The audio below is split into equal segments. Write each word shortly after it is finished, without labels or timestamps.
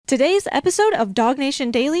Today's episode of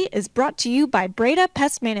DawgNation Daily is brought to you by Breda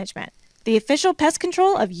Pest Management, the official pest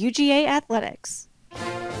control of UGA Athletics.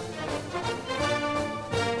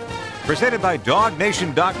 Presented by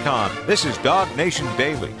DawgNation.com. This is DawgNation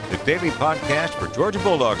Daily, the daily podcast for Georgia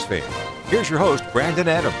Bulldogs fans. Here's your host, Brandon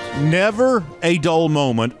Adams. Never a dull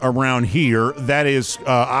moment around here. That is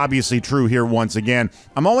obviously true here once again.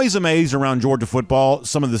 I'm always amazed around Georgia football,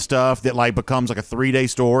 some of the stuff that becomes like a 3-day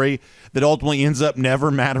story that ultimately ends up never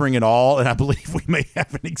mattering at all. And I believe we may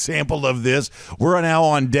have an example of this. We're now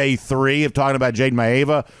on day 3 of talking about Jayden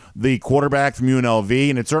Maiava, the quarterback from UNLV,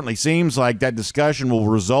 and it certainly seems like that discussion will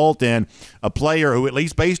result in a player who, at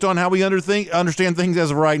least based on how we understand things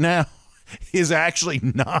as of right now, is actually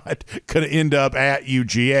not going to end up at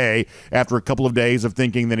UGA after a couple of days of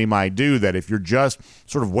thinking that he might do that. If you're just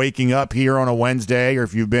sort of waking up here on a Wednesday, or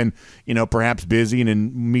if you've been, perhaps busy and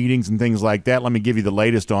in meetings and things like that, let me give you the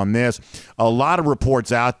latest on this. A lot of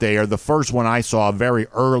reports out there. The first one I saw very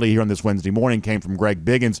early here on this Wednesday morning came from Greg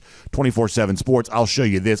Biggins, 24/7 Sports. I'll show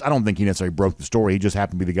you this. I don't think he necessarily broke the story. He just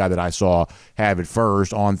happened to be the guy that I saw have it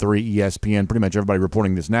first on 3 ESPN. Pretty much everybody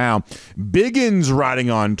reporting this now. Biggins writing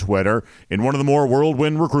on Twitter, in one of the more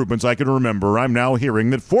whirlwind recruitments I can remember, I'm now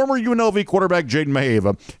hearing that former UNLV quarterback Jayden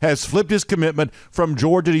Maiava has flipped his commitment from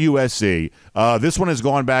Georgia to USC. This one has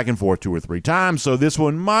gone back and forth 2 or 3 times, so this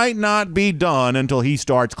one might not be done until he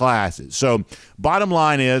starts classes. So bottom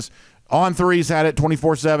line is, On3's had it,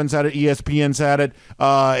 24/7's had it, ESPN's had it.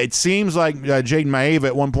 It seems like Jayden Maiava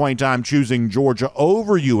at one point in time choosing Georgia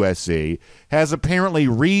over USC has apparently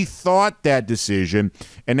rethought that decision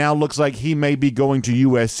and now looks like he may be going to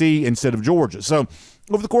USC instead of Georgia. So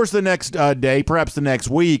over the course of the next day, perhaps the nex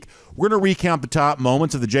week, we're going to recount the top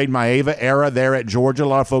moments of the Jayden Maiava era there at Georgia. A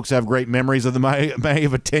lot of folks have great memories of the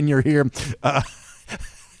Maiava tenure here.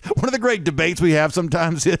 One of the great debates we have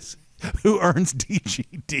sometimes is who earns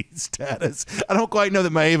DGD status. I don't quite know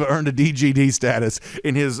that Maiava earned a DGD status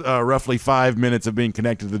in his roughly 5 minutes of being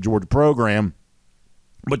connected to the Georgia program,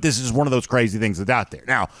 but this is one of those crazy things that's out there.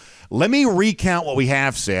 Now, let me recount what we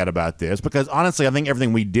have said about this, because honestly, I think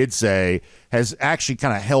everything we did say has actually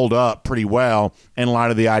kind of held up pretty well in light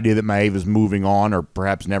of the idea that Maiava is moving on, or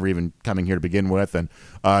perhaps never even coming here to begin with, and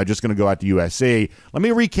just going to go out to USC. Let me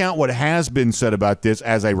recount what has been said about this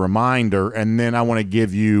as a reminder, and then I want to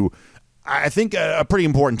give you, I think, a pretty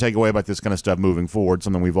important takeaway about this kind of stuff moving forward,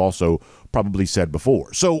 something we've also probably said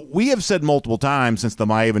before. So we have said multiple times since the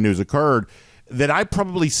Maiava news occurred that I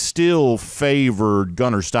probably still favored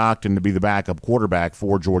Gunnar Stockton to be the backup quarterback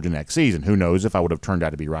for Georgia next season. Who knows if I would have turned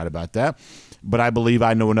out to be right about that. But I believe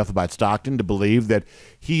I know enough about Stockton to believe that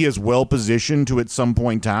he is well positioned to, at some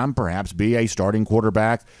point in time, perhaps be a starting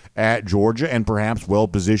quarterback at Georgia, and perhaps well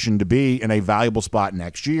positioned to be in a valuable spot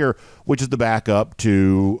next year, which is the backup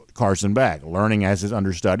to Carson Beck, learning as his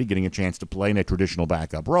understudy, getting a chance to play in a traditional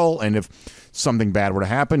backup role. And if something bad were to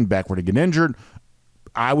happen, Beck were to get injured,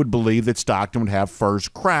 I would believe that Stockton would have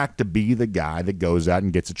first crack to be the guy that goes out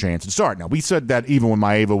and gets a chance to start. Now, we said that even when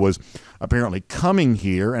Maiava was apparently coming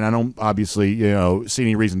here, and I don't obviously see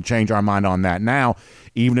any reason to change our mind on that now,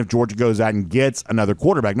 even if Georgia goes out and gets another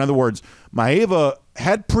quarterback. In other words, Maiava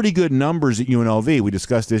had pretty good numbers at UNLV. We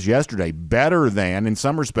discussed this yesterday. Better than, in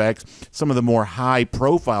some respects, some of the more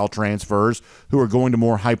high-profile transfers who are going to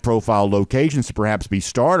more high-profile locations to perhaps be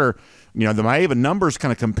starter. The Maiava numbers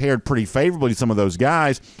kind of compared pretty favorably to some of those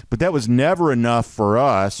guys, but that was never enough for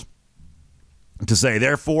us to say,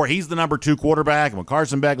 therefore, he's the number 2 quarterback, and when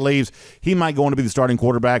Carson Beck leaves, he might go on to be the starting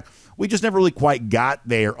quarterback. We just never really quite got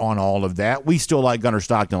there on all of that. We still like Gunnar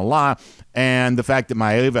Stockton a lot, and the fact that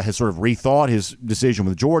Maiava has sort of rethought his decision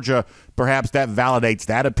with Georgia, perhaps that validates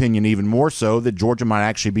that opinion even more so, that Georgia might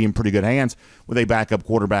actually be in pretty good hands with a backup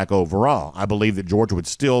quarterback overall. I believe that Georgia would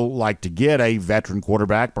still like to get a veteran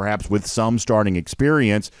quarterback, perhaps with some starting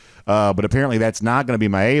experience, but apparently that's not going to be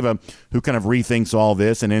Maiava, who kind of rethinks all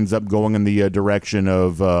this and ends up going in the direction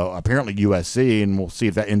of apparently USC, and we'll see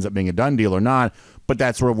if that ends up being a done deal or not. But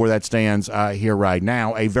that's sort of where that stands here right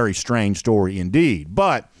now. A very strange story indeed.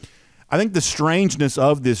 But I think the strangeness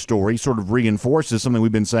of this story sort of reinforces something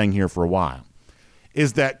we've been saying here for a while,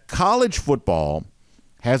 is that college football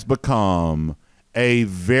has become a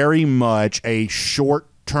very much a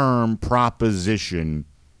short-term proposition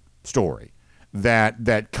story.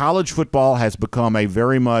 That college football has become a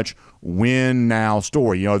very much win-now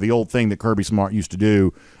story. The old thing that Kirby Smart used to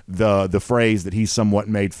do, the phrase that he somewhat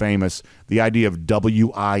made famous, the idea of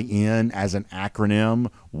WIN as an acronym,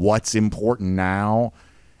 what's important now.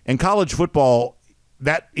 In college football,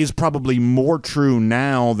 that is probably more true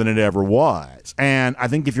now than it ever was. And I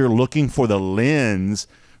think if you're looking for the lens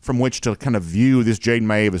from which to kind of view this Jayden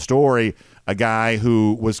Maiava story, a guy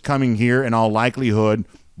who was coming here in all likelihood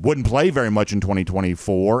wouldn't play very much in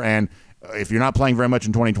 2024. And if you're not playing very much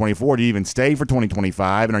in 2024, do you even stay for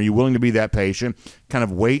 2025? And are you willing to be that patient, kind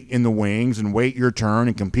of wait in the wings and wait your turn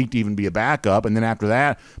and compete to even be a backup? And then after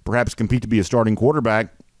that, perhaps compete to be a starting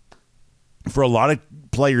quarterback? For a lot of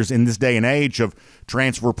players in this day and age of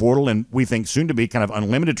transfer portal, and we think soon to be kind of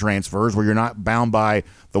unlimited transfers where you're not bound by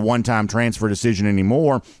the one-time transfer decision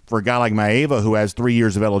anymore, for a guy like Maiava who has 3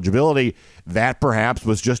 years of eligibility, that perhaps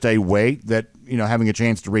was just a wait that, having a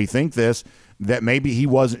chance to rethink this, that maybe he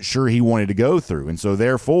wasn't sure he wanted to go through. And so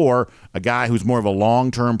therefore, a guy who's more of a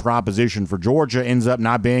long-term proposition for Georgia ends up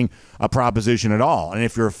not being a proposition at all. And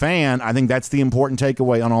if you're a fan, I think that's the important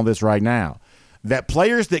takeaway on all this right now. That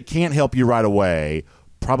players that can't help you right away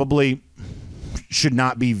probably should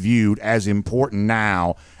not be viewed as important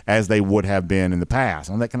now as they would have been in the past.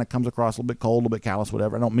 And that kind of comes across a little bit cold, a little bit callous,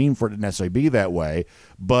 whatever. I don't mean for it to necessarily be that way.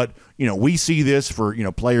 But, we see this for,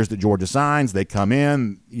 players that Georgia signs. They come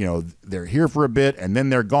in, they're here for a bit, and then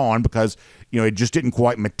they're gone because, it just didn't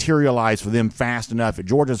quite materialize for them fast enough at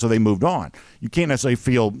Georgia, so they moved on. You can't necessarily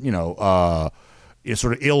feel,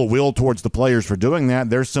 sort of ill will towards the players for doing that.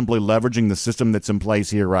 They're simply leveraging the system that's in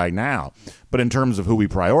place here right now. But in terms of who we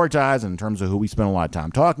prioritize and in terms of who we spend a lot of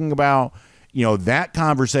time talking about, that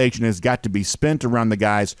conversation has got to be spent around the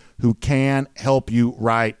guys who can help you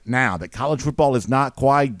right now. That college football is not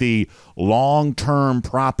quite the long-term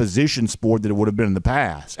proposition sport that it would have been in the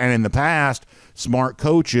past. And in the past, smart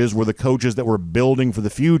coaches were the coaches that were building for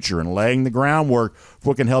the future and laying the groundwork for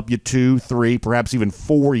what can help you 2, 3, perhaps even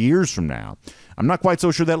 4 years from now. I'm not quite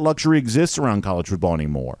so sure that luxury exists around college football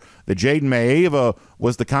anymore. That Jayden Maiava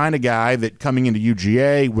was the kind of guy that coming into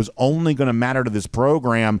UGA was only going to matter to this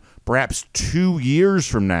program perhaps 2 years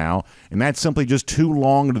from now, and that's simply just too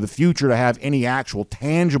long into the future to have any actual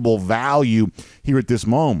tangible value here at this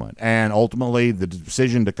moment. And ultimately, the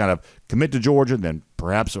decision to kind of commit to Georgia, then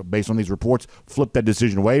perhaps based on these reports, flip that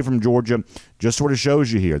decision away from Georgia, just sort of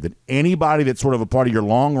shows you here that anybody that's sort of a part of your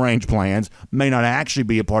long-range plans may not actually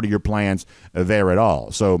be a part of your plans there at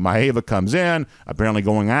all. So Maiava comes in, apparently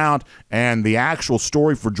going out, and the actual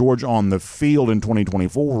story for Georgia on the field in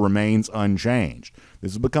 2024 remains unchanged.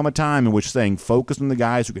 This has become a time in which staying focused on the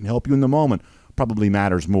guys who can help you in the moment probably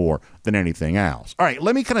matters more than anything else. All right,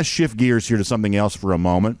 let me kind of shift gears here to something else for a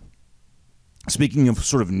moment. Speaking of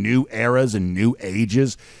sort of new eras and new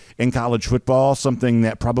ages in college football, something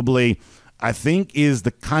that probably I think is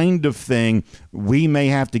the kind of thing we may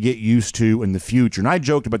have to get used to in the future. And I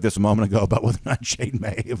joked about this a moment ago about whether or not Jayden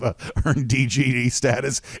Maiava earned DGD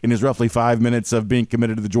status in his roughly 5 minutes of being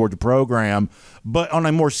committed to the Georgia program. But on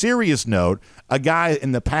a more serious note, a guy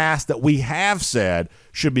in the past that we have said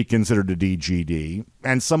should be considered a DGD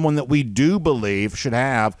and someone that we do believe should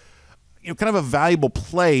have kind of a valuable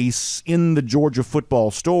place in the Georgia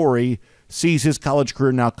football story, sees his college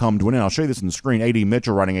career now come to an end. I'll show you this on the screen. A.D.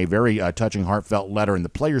 Mitchell writing a very touching, heartfelt letter in the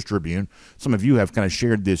Players Tribune. Some of you have kind of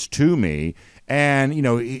shared this to me. And,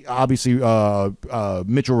 obviously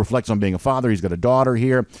Mitchell reflects on being a father. He's got a daughter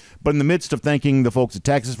here. But in the midst of thanking the folks at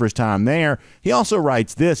Texas for his time there, he also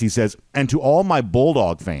writes this. He says, "And to all my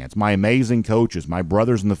Bulldog fans, my amazing coaches, my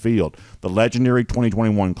brothers in the field, the legendary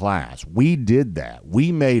 2021 class, we did that.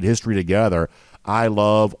 We made history together. I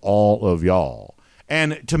love all of y'all."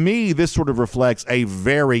 And to me, this sort of reflects a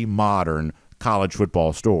very modern college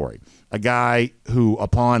football story. A guy who,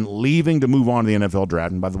 upon leaving to move on to the NFL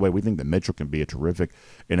draft, and by the way, we think that Mitchell can be a terrific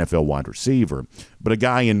NFL wide receiver, but a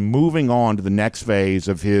guy in moving on to the next phase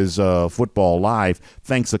of his football life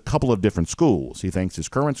thanks a couple of different schools. He thanks his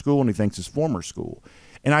current school and he thanks his former school.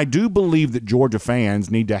 And I do believe that Georgia fans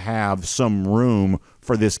need to have some room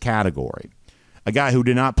for this category. A guy who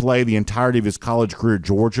did not play the entirety of his college career at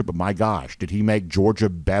Georgia, but my gosh, did he make Georgia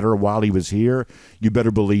better while he was here? You better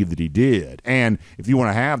believe that he did. And if you want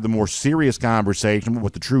to have the more serious conversation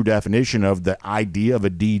with the true definition of the idea of a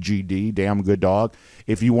DGD, damn good dog,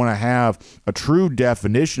 if you want to have a true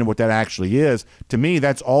definition of what that actually is, to me,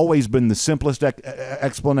 that's always been the simplest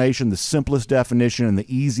explanation, the simplest definition, and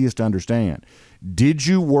the easiest to understand. Did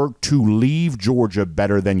you work to leave Georgia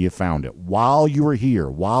better than you found it? While you were here,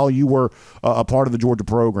 while you were a part of the Georgia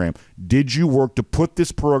program, did you work to put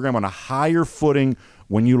this program on a higher footing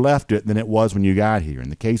when you left it than it was when you got here? In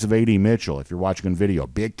the case of A.D. Mitchell, if you're watching on video,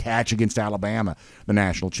 big catch against Alabama, the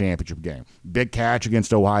national championship game. Big catch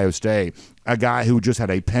against Ohio State. A guy who just had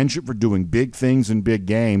a penchant for doing big things in big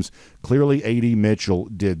games. Clearly, A.D. Mitchell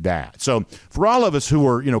did that. So for all of us who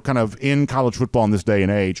are, kind of in college football in this day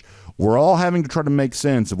and age, we're all having to try to make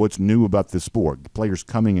sense of what's new about this sport. The players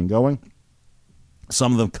coming and going.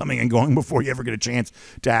 Some of them coming and going before you ever get a chance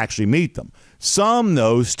to actually meet them. Some,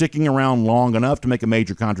 though, sticking around long enough to make a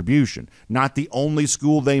major contribution. Not the only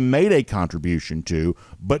school they made a contribution to,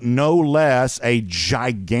 but no less a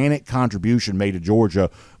gigantic contribution made to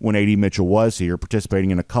Georgia when A.D. Mitchell was here,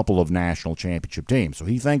 participating in a couple of national championship teams. So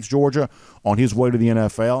he thanks Georgia on his way to the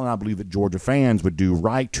NFL, and I believe that Georgia fans would do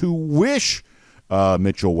right to wish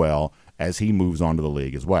Mitchell well as he moves on to the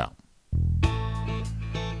league as well.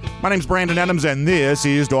 My name's Brandon Adams, and this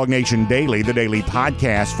is DawgNation Daily, the daily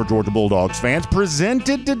podcast for Georgia Bulldogs fans,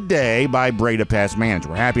 presented today by Breda Pest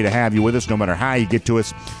Management. We're happy to have you with us no matter how you get to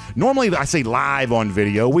us. Normally, I say live on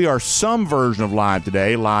video. We are some version of live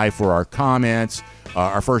today, live for our comments,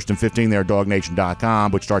 our First and 15 there at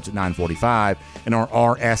DawgNation.com, which starts at 9:45, and our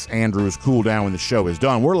R.S. Andrews cool down when the show is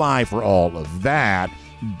done. We're live for all of that,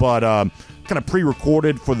 but kind of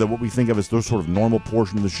pre-recorded for what we think of as the sort of normal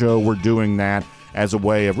portion of the show. We're doing that as a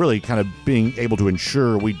way of really kind of being able to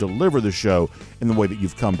ensure we deliver the show in the way that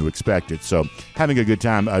you've come to expect it. So having a good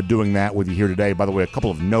time doing that with you here today. By the way, a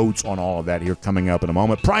couple of notes on all of that here coming up in a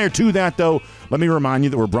moment. Prior to that, though, let me remind you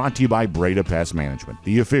that we're brought to you by Breda Pest Management,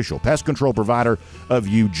 the official pest control provider of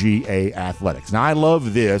UGA Athletics. Now, I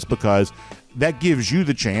love this because that gives you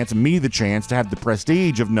the chance, me the chance, to have the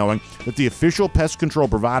prestige of knowing that the official pest control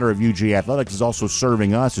provider of UGA Athletics is also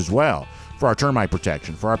serving us as well for our termite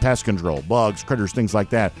protection, for our pest control, bugs, critters, things like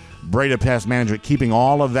that. Breda Pest Management keeping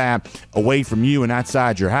all of that away from you and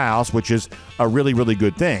outside your house, which is a really, really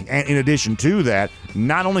good thing. And in addition to that,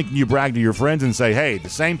 not only can you brag to your friends and say, hey, the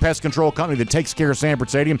same pest control company that takes care of Sanford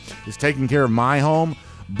Stadium is taking care of my home,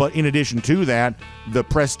 but in addition to that, the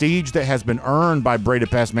prestige that has been earned by Breda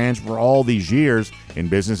Pest Management for all these years in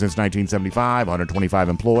business since 1975, 125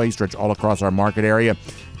 employees stretch all across our market area,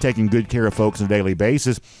 taking good care of folks on a daily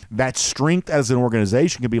basis. That strength as an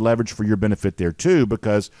organization can be leveraged for your benefit there too,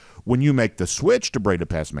 because when you make the switch to Breda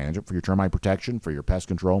Pest Management for your termite protection, for your pest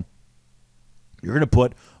control, you're going to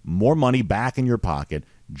put more money back in your pocket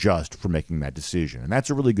just for making that decision. And that's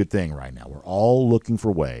a really good thing right now. We're all looking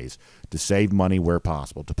for ways to save money where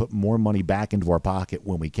possible, to put more money back into our pocket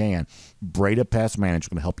when we can. Breda Pest Management is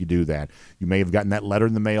going to help you do that. You may have gotten that letter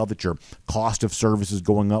in the mail that your cost of service is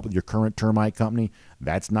going up with your current termite company.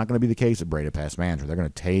 That's not going to be the case at Breda Pest Management. They're going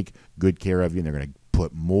to take good care of you, and they're going to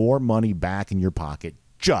put more money back in your pocket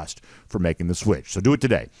just for making the switch. So do it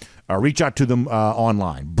today. Reach out to them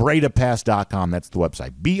online. BredaPest.com. That's the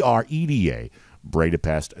website. BREDA.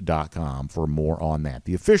 BredaPest.com for more on that.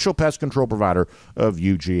 The official pest control provider of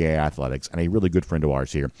UGA Athletics, and a really good friend of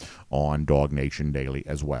ours here on DawgNation Daily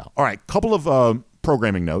as well. All right, couple of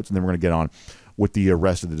programming notes, and then we're going to get on with the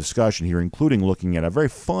rest of the discussion here, including looking at a very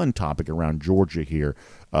fun topic around Georgia here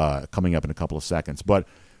coming up in a couple of seconds. But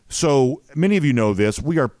so many of you know this.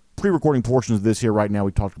 We are pre-recording portions of this here right now.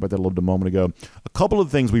 We talked about that a little bit a moment ago. A couple of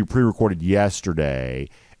things we pre-recorded yesterday,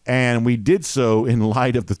 and we did so in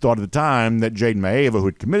light of the thought at the time that Jayden Maiava, who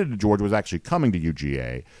had committed to Georgia, was actually coming to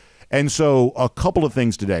UGA. And so a couple of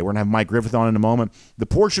things today. We're going to have Mike Griffith on in a moment. The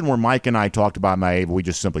portion where Mike and I talked about Maiava, we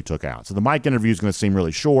just simply took out. So the Mike interview is going to seem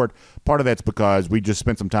really short. Part of that's because we just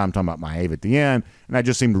spent some time talking about Maiava at the end, and that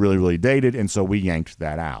just seemed really, really dated, and so we yanked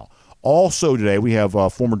that out. Also today, we have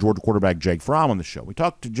former Georgia quarterback Jake Fromm on the show. We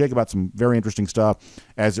talked to Jake about some very interesting stuff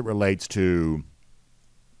as it relates to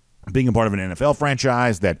being a part of an NFL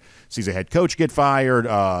franchise that sees a head coach get fired,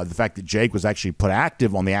 the fact that Jake was actually put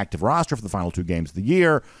active on the active roster for the final 2 games of the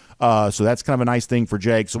year. So that's kind of a nice thing for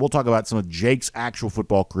Jake. So we'll talk about some of Jake's actual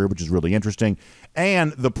football career, which is really interesting.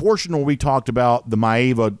 And the portion where we talked about the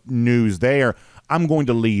Maiava news there, I'm going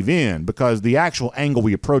to leave in because the actual angle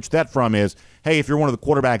we approach that from is, hey, if you're one of the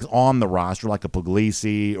quarterbacks on the roster, like a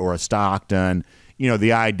Puglisi or a Stockton, you know,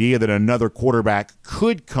 the idea that another quarterback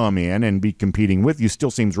could come in and be competing with you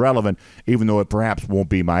still seems relevant, even though it perhaps won't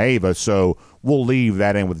be Maiava. So we'll leave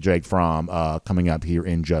that in with Jake Fromm coming up here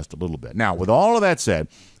in just a little bit. Now, with all of that said,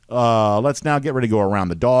 let's now get ready to go around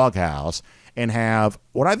the doghouse and have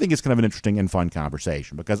what I think is kind of an interesting and fun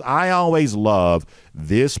conversation, because I always love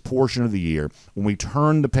this portion of the year when we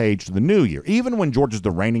turn the page to the new year. Even when Georgia's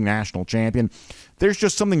the reigning national champion, there's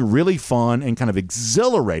just something really fun and kind of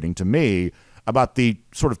exhilarating to me about the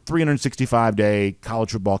sort of 365-day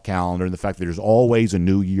college football calendar and the fact that there's always a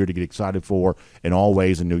new year to get excited for and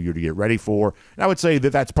always a new year to get ready for. And I would say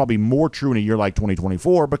that that's probably more true in a year like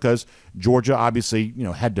 2024 because Georgia obviously, you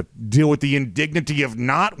know, had to deal with the indignity of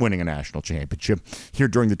not winning a national championship here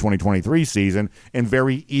during the 2023 season and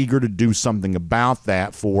very eager to do something about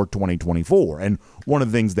that for 2024. And one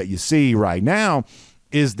of the things that you see right now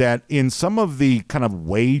is that in some of the kind of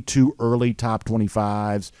way too early top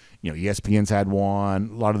 25s, you know, ESPN's had one,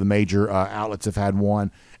 a lot of the major outlets have had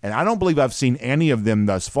one, And I don't believe I've seen any of them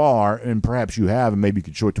thus far, and perhaps you have, and maybe you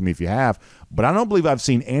could show it to me if you have, but I don't believe I've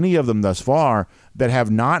seen any of them thus far that have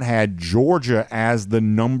not had Georgia as the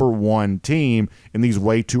number one team in these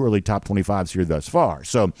way too early top 25s here thus far.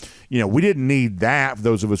 So, we didn't need that, for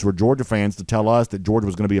those of us who are Georgia fans, to tell us that Georgia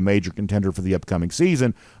was going to be a major contender for the upcoming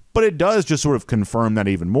season. But it does just sort of confirm that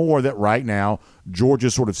even more, that right now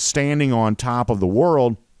Georgia's sort of standing on top of the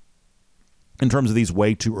world in terms of these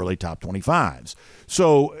way too early top 25s.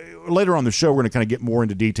 So later on the show, we're going to kind of get more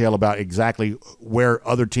into detail about exactly where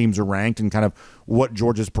other teams are ranked and kind of what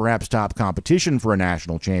Georgia's perhaps top competition for a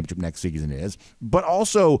national championship next season is. But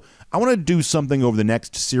also, I want to do something over the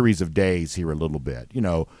next series of days here a little bit.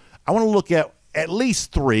 I want to look at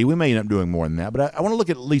least three. We may end up doing more than that, but I want to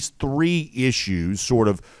look at least three issues sort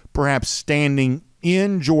of perhaps standing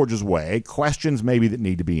in Georgia's way, questions maybe that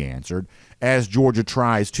need to be answered as Georgia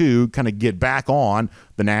tries to kind of get back on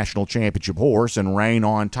the national championship horse and reign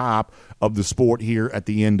on top of the sport here at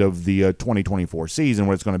the end of the 2024 season,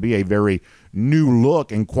 when it's going to be a very new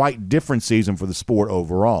look and quite different season for the sport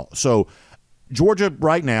overall. So Georgia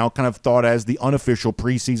right now kind of thought as the unofficial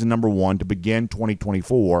preseason number one to begin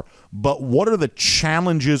 2024, but what are the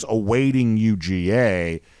challenges awaiting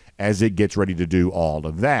UGA as it gets ready to do all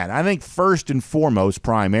of that? I think first and foremost,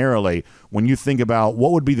 primarily, when you think about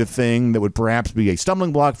what would be the thing that would perhaps be a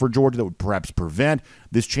stumbling block for Georgia that would perhaps prevent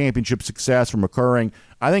this championship success from occurring,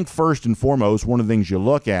 I think first and foremost, one of the things you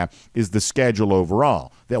look at is the schedule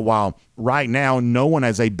overall. That while right now no one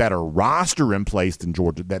has a better roster in place than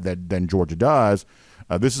Georgia than Georgia does,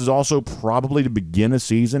 this is also probably to begin a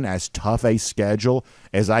season as tough a schedule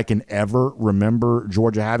as I can ever remember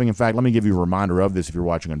Georgia having. In fact, let me give you a reminder of this if you're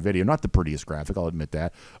watching on video. Not the prettiest graphic, I'll admit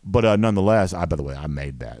that. But nonetheless, by the way, I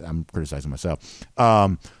made that. I'm criticizing myself.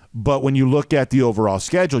 But when you look at the overall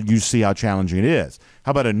schedule, you see how challenging it is.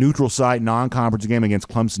 How about a neutral site non-conference game against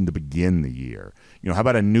Clemson to begin the year? How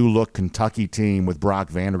about a new-look Kentucky team with Brock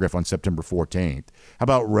Vandagriff on September 14th? How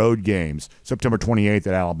about road games, September 28th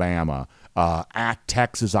at Alabama, at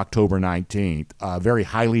Texas October 19th, very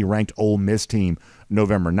highly ranked Ole Miss team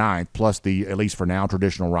November 9th, plus the, at least for now,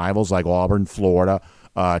 traditional rivals like Auburn, Florida,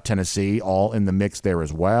 Tennessee, all in the mix there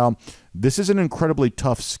as well. This is an incredibly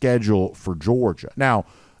tough schedule for Georgia. Now,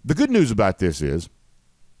 the good news about this is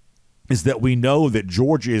that we know that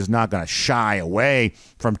Georgia is not going to shy away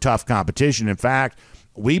from tough competition. In fact,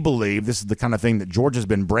 we believe this is the kind of thing that Georgia's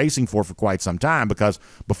been bracing for quite some time, because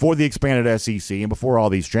before the expanded SEC and before all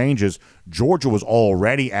these changes, Georgia was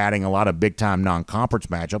already adding a lot of big-time non-conference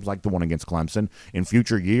matchups like the one against Clemson. In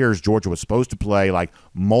future years, Georgia was supposed to play like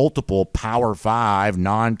multiple Power 5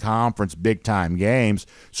 non-conference big-time games.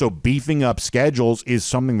 So beefing up schedules is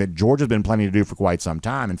something that Georgia's been planning to do for quite some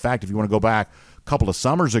time. In fact, if you want to go back couple of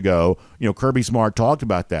summers ago, Kirby Smart talked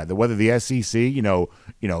about that whether the SEC,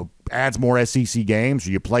 adds more SEC games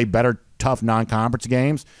or you play better tough non-conference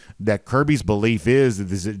games, that Kirby's belief is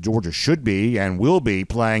that Georgia should be and will be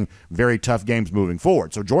playing very tough games moving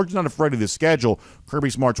forward. So Georgia's not afraid of this schedule. Kirby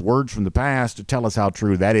Smart's words from the past to tell us how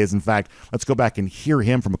true that is. In fact, let's go back and hear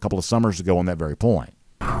him from a couple of summers ago on that very point.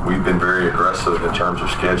 We've been very aggressive in terms of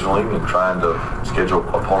scheduling and trying to schedule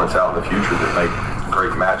opponents out in the future that make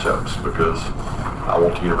great matchups, because I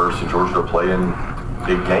want the University of Georgia to play in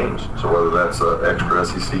big games. So whether that's an extra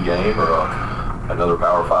SEC game or another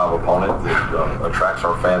Power 5 opponent that attracts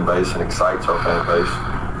our fan base and excites our fan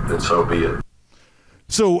base, then so be it.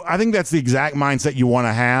 So I think that's the exact mindset you want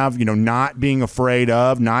to have, not being afraid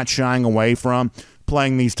of, not shying away from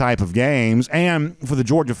playing these type of games. And for the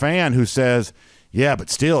Georgia fan who says, yeah, but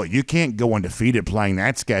still, you can't go undefeated playing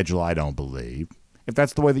that schedule, I don't believe. If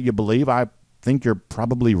that's the way that you believe, I think you're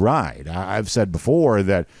probably right. I've said before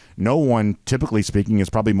that no one, typically speaking, is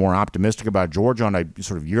probably more optimistic about Georgia on a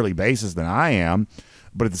sort of yearly basis than I am.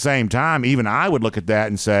 But at the same time, even I would look at that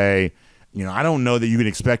and say, I don't know that you can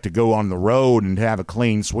expect to go on the road and have a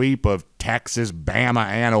clean sweep of Texas, Bama,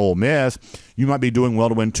 and Ole Miss. You might be doing well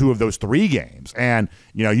to win 2 of those 3 games. And,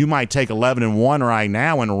 you might take 11-1 right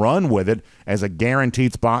now and run with it as a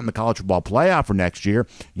guaranteed spot in the college football playoff for next year.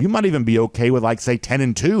 You might even be okay with, say,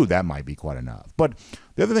 10-2. That might be quite enough. But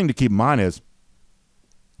the other thing to keep in mind is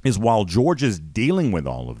while Georgia's dealing with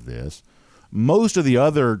all of this, most of the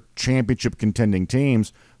other championship contending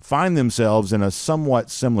teams find themselves in a somewhat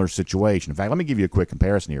similar situation. In fact, let me give you a quick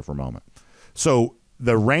comparison here for a moment. So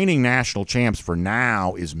the reigning national champs for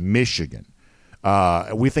now is Michigan.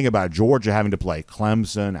 We think about Georgia having to play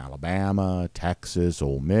Clemson, Alabama, Texas,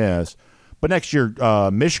 Ole Miss. But next year,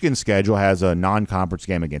 Michigan's schedule has a non-conference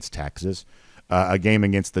game against Texas. a game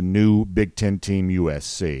against the new Big Ten team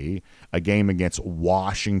USC, a game against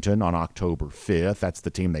Washington on October 5th. That's the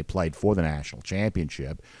team they played for the national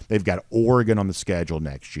championship. They've got Oregon on the schedule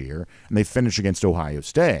next year, and they finish against Ohio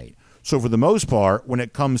State. So for the most part, when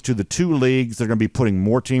it comes to the two leagues that are going to be putting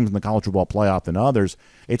more teams in the college football playoff than others,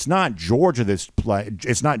 it's not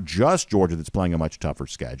it's not just Georgia that's playing a much tougher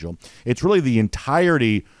schedule. It's really the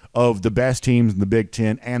entirety of the best teams in the Big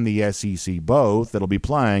Ten and the SEC both that'll be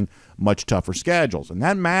playing much tougher schedules. And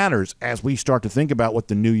that matters as we start to think about what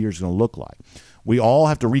the new year's going to look like. We all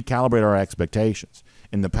have to recalibrate our expectations.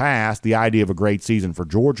 In the past, the idea of a great season for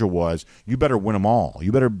Georgia was you better win them all.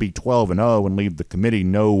 You better be 12-0 and leave the committee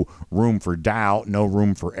no room for doubt, no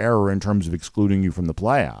room for error in terms of excluding you from the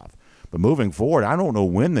playoff. But moving forward, I don't know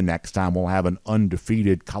when the next time we'll have an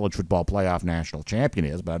undefeated college football playoff national champion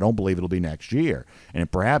is, but I don't believe it'll be next year.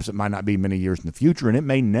 And perhaps it might not be many years in the future, and it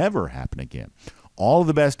may never happen again. All of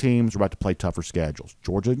the best teams are about to play tougher schedules,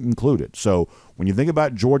 Georgia included. So when you think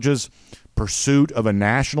about Georgia's pursuit of a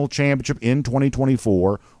national championship in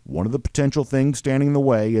 2024, one of the potential things standing in the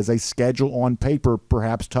way is a schedule on paper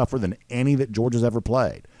perhaps tougher than any that Georgia's ever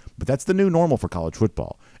played. But that's the new normal for college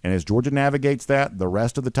football. And as Georgia navigates that, the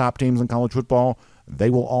rest of the top teams in college football,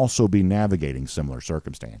 they will also be navigating similar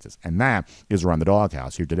circumstances. And that is Around the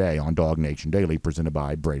Doghouse here today on DawgNation Daily, presented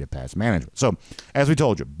by Breda Pest Management. So, as we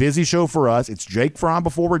told you, busy show for us. It's Jake Fromm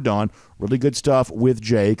before we're done. Really good stuff with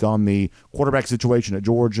Jake on the quarterback situation at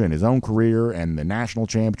Georgia and his own career and the national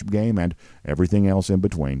championship game and everything else in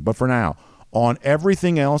between. But for now, on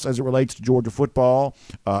everything else as it relates to Georgia football,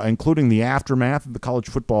 including the aftermath of the college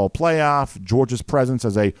football playoff, Georgia's presence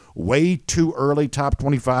as a way too early top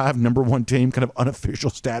 25 number one team, kind of unofficial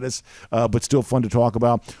status, but still fun to talk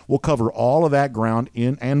about. We'll cover all of that ground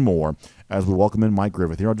in and more as we welcome in Mike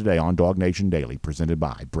Griffith here today on DawgNation Daily, presented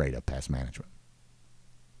by Breda Pest Management.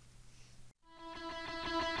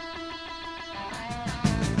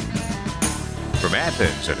 From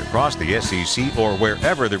Athens and across the SEC or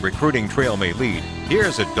wherever the recruiting trail may lead,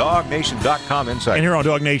 here's a DawgNation.com insight. And here on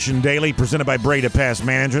DawgNation Daily, presented by Breda Pest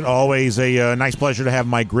Management, always a nice pleasure to have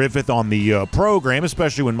Mike Griffith on the program,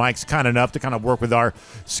 especially when Mike's kind enough to kind of work with our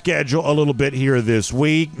schedule a little bit here this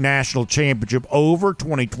week. National Championship over,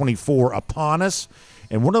 2024 upon us.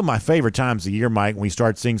 And one of my favorite times of the year, Mike, when we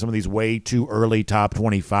start seeing some of these way too early top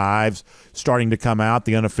 25s starting to come out,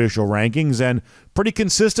 the unofficial rankings. And pretty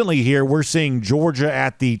consistently here, we're seeing Georgia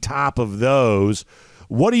at the top of those.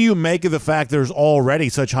 What do you make of the fact there's already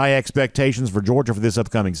such high expectations for Georgia for this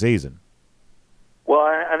upcoming season? Well,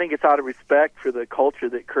 I think it's out of respect for the culture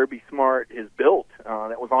that Kirby Smart has built.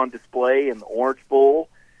 That was on display in the Orange Bowl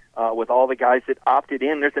with all the guys that opted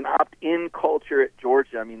in. There's an opt-in culture at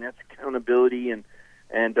Georgia. I mean, that's accountability and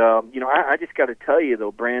I just got to tell you,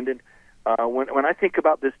 though, Brandon, when I think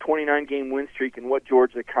about this 29-game win streak and what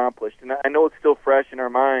Georgia accomplished, and I know it's still fresh in our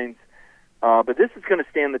minds, but this is going to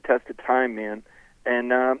stand the test of time, man.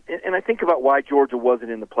 And I think about why Georgia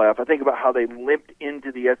wasn't in the playoff. I think about how they limped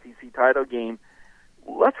into the SEC title game.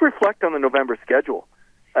 Let's reflect on the November schedule.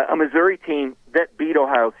 A Missouri team that beat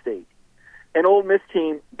Ohio State, an Ole Miss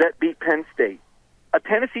team that beat Penn State, a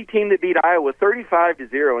Tennessee team that beat Iowa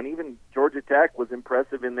 35-0, and even Georgia Tech was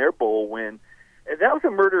impressive in their bowl win. And that was a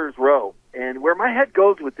murderer's row. And where my head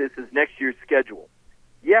goes with this is next year's schedule.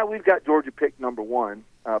 Yeah, we've got Georgia picked number one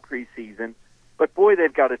preseason, but boy,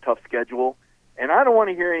 they've got a tough schedule. And I don't want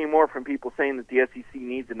to hear any more from people saying that the SEC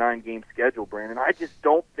needs a 9-game schedule, Brandon. I just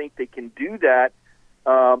don't think they can do that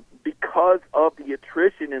because of the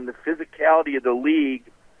attrition and the physicality of the league.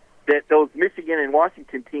 That those Michigan and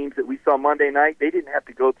Washington teams that we saw Monday night, they didn't have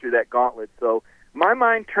to go through that gauntlet. So my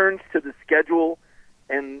mind turns to the schedule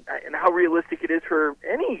and how realistic it is for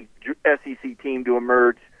any SEC team to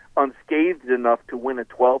emerge unscathed enough to win a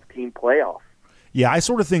 12-team playoff. Yeah, I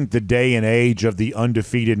sort of think the day and age of the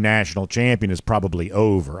undefeated national champion is probably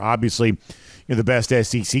over. Obviously, the best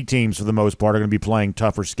SEC teams for the most part are going to be playing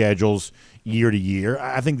tougher schedules year to year.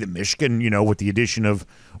 I think that Michigan, with the addition of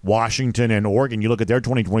Washington and Oregon, you look at their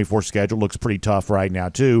 2024 schedule, looks pretty tough right now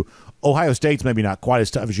too. Ohio State's maybe not quite as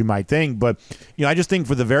tough as you might think, but I just think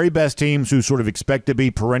for the very best teams who sort of expect to be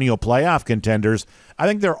perennial playoff contenders, I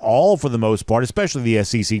think they're all, for the most part, especially the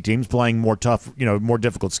SEC teams, playing more tough, more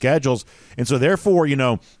difficult schedules. And so therefore,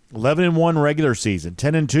 11-1 regular season,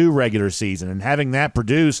 10-2 regular season, and having that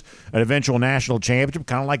produce an eventual national championship,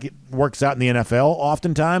 kind of like it works out in the NFL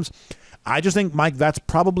oftentimes. I just think, Mike, that's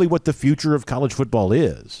probably what the future of college football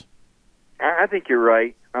is. I think you're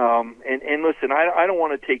right. And listen, I don't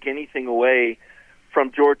want to take anything away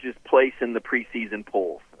from Georgia's place in the preseason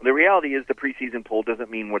polls. The reality is the preseason poll doesn't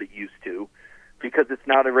mean what it used to. because it's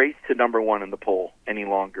not a race to number one in the poll any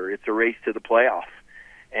longer. It's a race to the playoff.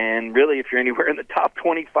 And really, if you're anywhere in the top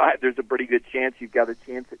 25, there's a pretty good chance you've got a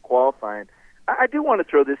chance at qualifying. I do want to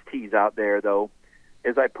throw this tease out there, though,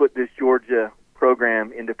 as I put this Georgia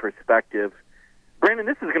program into perspective. Brandon,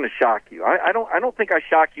 this is going to shock you. I don't think I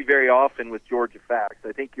shock you very often with Georgia facts.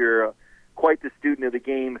 I think you're quite the student of the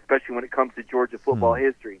game, especially when it comes to Georgia football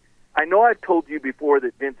history. I know I've told you before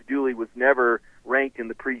that Vince Dooley was never ranked in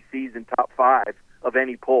the preseason top 5 of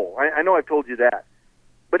any poll. I know I've told you that.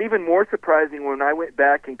 But even more surprising, when I went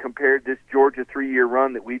back and compared this Georgia 3-year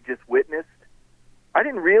run that we've just witnessed, I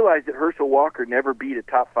didn't realize that Herschel Walker never beat a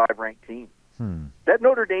top 5 ranked team. That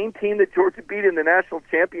Notre Dame team that Georgia beat in the national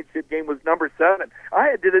championship game was number 7.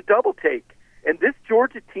 I did a double take. And this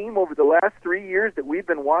Georgia team over the last 3 years that we've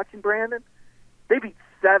been watching, Brandon, they beat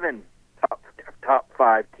 7 top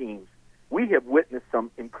 5 teams. We have witnessed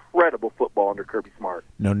some incredible football under Kirby Smart.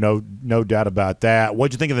 No doubt about that.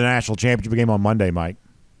 What'd you think of the national championship game on Monday, Mike?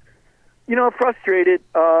 You know, frustrated.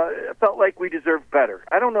 I felt like we deserved better.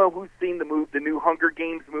 I don't know who's seen the new Hunger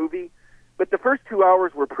Games movie, but the first 2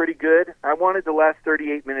 hours were pretty good. I wanted the last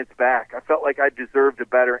 38 minutes back. I felt like I deserved a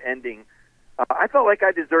better ending. I felt like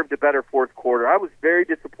I deserved a better fourth quarter. I was very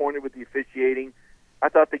disappointed with the officiating. I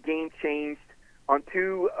thought the game changed on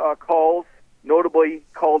 2 calls, notably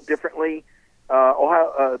called differently.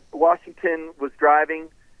 Washington was driving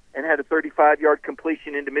and had a 35-yard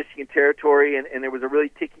completion into Michigan territory, and there was a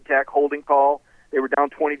really ticky-tack holding call. They were down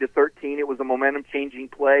 20-13. It was a momentum-changing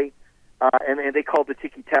play, and they called the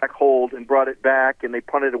ticky-tack hold and brought it back, and they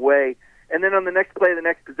punted away. And then on the next play, the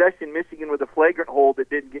next possession, Michigan with a flagrant hold that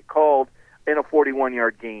didn't get called in a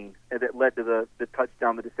 41-yard gain that led to the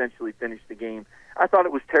touchdown that essentially finished the game. I thought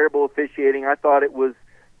it was terrible officiating. I thought it was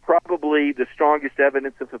probably the strongest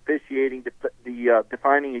evidence of officiating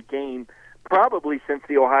defining a game probably since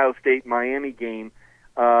the Ohio State-Miami game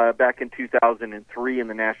back in 2003 in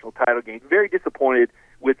the national title game. Very disappointed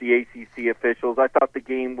with the ACC officials. I thought the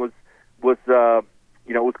game was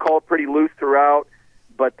called pretty loose throughout,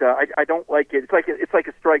 but I don't like it. It's like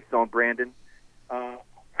a strike zone, Brandon.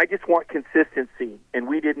 I just want consistency, and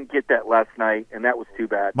we didn't get that last night, and that was too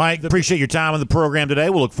bad. Mike, appreciate your time on the program today.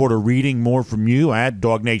 We'll look forward to reading more from you at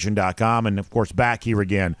DawgNation.com, and, of course, back here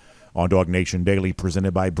again on DawgNation Daily,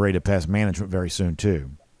 presented by Breda Pest Management very soon, too.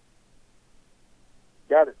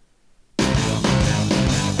 Got it.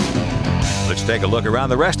 Let's take a look around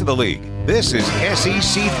the rest of the league. This is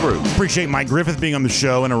SEC Through. Appreciate Mike Griffith being on the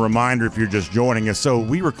show, and a reminder if you're just joining us. So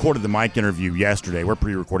we recorded the Mike interview yesterday. We're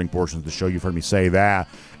pre-recording portions of the show. You've heard me say that.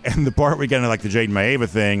 And the part we got into, like the Jayden Maiava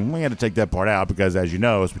thing, we had to take that part out because, as you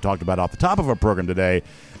know, as we talked about off the top of our program today,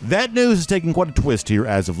 that news is taking quite a twist here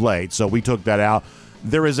as of late. So we took that out.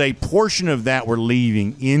 There is a portion of that we're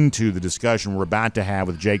leaving into the discussion we're about to have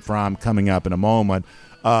with Jake Fromm coming up in a moment.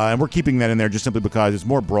 And we're keeping that in there just simply because it's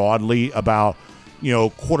more broadly about,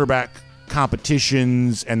 quarterback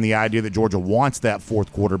competitions and the idea that Georgia wants that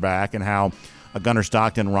fourth quarterback and how Gunnar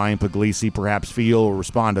Stockton and Ryan Puglisi perhaps feel or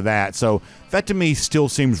respond to that. So that to me still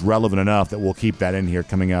seems relevant enough that we'll keep that in here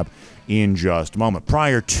coming up in just a moment.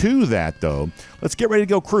 Prior to that, though, let's get ready to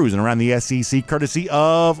go cruising around the SEC courtesy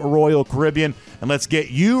of Royal Caribbean, and let's get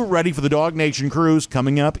you ready for the Dog Nation cruise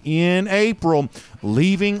coming up in April,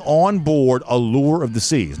 leaving on board Allure of the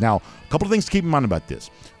Seas. Now, a couple of things to keep in mind about this.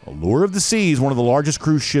 Allure of the Seas, one of the largest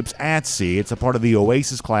cruise ships at sea. It's a part of the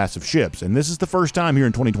Oasis class of ships, and this is the first time here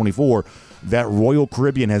in 2024 that Royal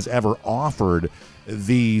Caribbean has ever offered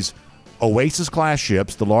these Oasis class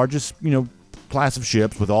ships, the largest, class of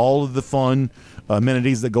ships with all of the fun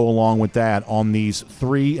amenities that go along with that on these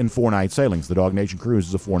 3- and 4-night sailings. The Dog Nation cruise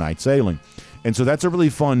is a 4-night sailing. And so that's a really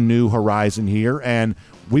fun new horizon here, and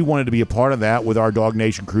we wanted to be a part of that with our Dog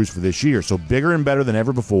Nation cruise for this year. So bigger and better than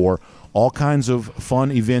ever before. All kinds of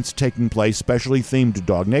fun events taking place, specially themed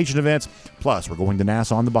Dog Nation events. Plus, we're going to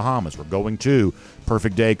Nassau in the Bahamas. We're going to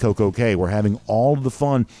Perfect Day Coco Cay. We're having all of the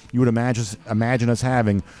fun you would imagine us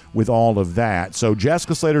having with all of that. So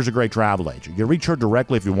Jessica Slater's a great travel agent. You can reach her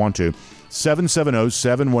directly if you want to.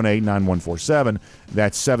 770-718-9147.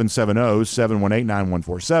 That's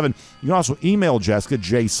 770-718-9147. You can also email Jessica,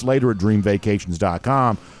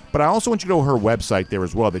 jslater@dreamvacations.com. But I also want you to know her website there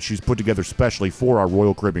as well that she's put together specially for our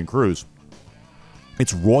Royal Caribbean cruise.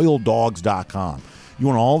 It's royaldogs.com. You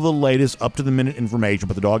want all the latest up-to-the-minute information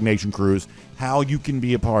about the Dog Nation cruise, how you can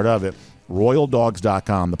be a part of it.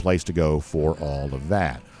 royaldogs.com, the place to go for all of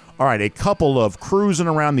that. All right, a couple of cruising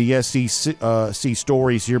around the SEC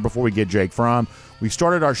stories here before we get Jake Fromm. We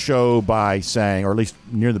started our show by saying, or at least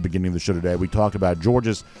near the beginning of the show today, we talked about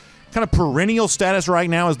Georgia's kind of perennial status right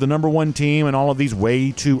now as the number one team in all of these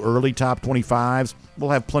way too early top 25s.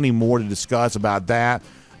 We'll have plenty more to discuss about that.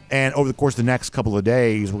 And over the course of the next couple of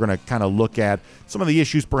days, we're going to kind of look at some of the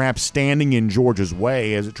issues perhaps standing in Georgia's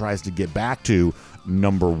way as it tries to get back to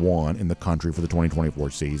number one in the country for the 2024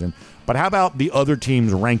 season. But how about the other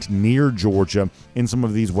teams ranked near Georgia in some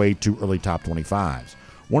of these way too early top 25s?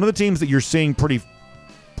 One of the teams that you're seeing pretty,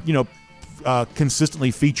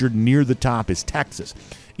 consistently featured near the top is Texas.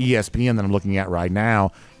 ESPN that I'm looking at right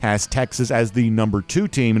now has Texas as the number 2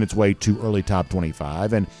 team in its way too early top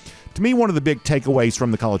 25. And to me, one of the big takeaways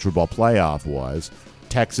from the college football playoff was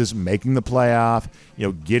Texas making the playoff,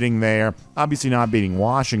 getting there, obviously not beating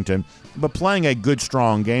Washington, but playing a good,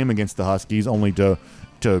 strong game against the Huskies, only to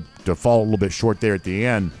fall a little bit short there at the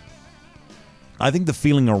end. I think the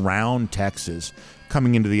feeling around Texas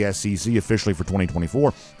coming into the SEC officially for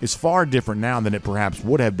 2024 is far different now than it perhaps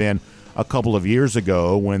would have been a couple of years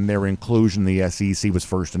ago when their inclusion in the SEC was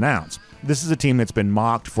first announced. This is a team that's been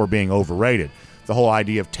mocked for being overrated. The whole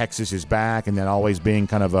idea of Texas is back and that always being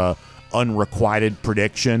kind of a unrequited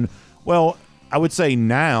prediction. Well, I would say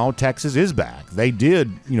now Texas is back. They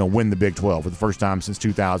did, win the Big 12 for the first time since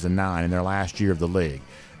 2009 in their last year of the league.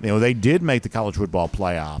 They did make the college football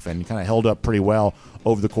playoff and kind of held up pretty well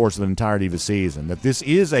over the course of the entirety of the season. That this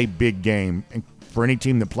is a big game for any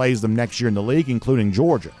team that plays them next year in the league, including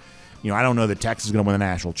Georgia. I don't know that Texas is going to win the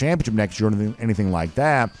national championship next year or anything like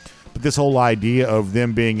that. But this whole idea of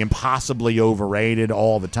them being impossibly overrated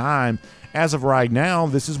all the time, as of right now,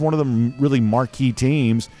 this is one of the really marquee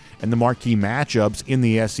teams and the marquee matchups in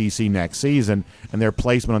the SEC next season, and their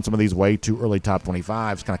placement on some of these way too early top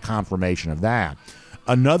 25 is kind of confirmation of that.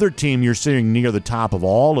 Another team you're seeing near the top of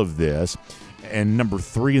all of this, and number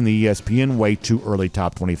 3 in the ESPN way too early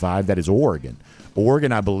top 25, that is Oregon.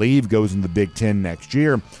 Oregon, I believe, goes in the Big Ten next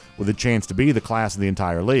year with a chance to be the class of the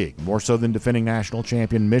entire league. More so than defending national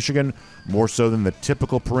champion Michigan, more so than the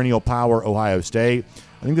typical perennial power Ohio State.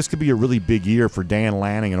 I think this could be a really big year for Dan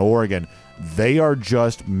Lanning and Oregon. They are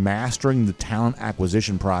just mastering the talent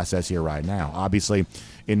acquisition process here right now. Obviously,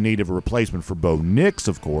 in need of a replacement for Bo Nix,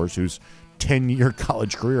 of course, whose 10-year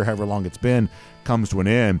college career, however long it's been, comes to an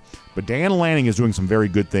end. But Dan Lanning is doing some very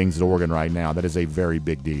good things at Oregon right now. That is a very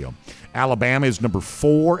big deal. Alabama is number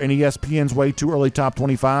 4 in ESPN's way too early top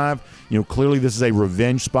 25. Clearly this is a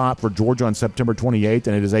revenge spot for Georgia on September 28th,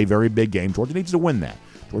 and it is a very big game. Georgia needs to win that.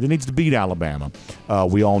 Georgia needs to beat Alabama.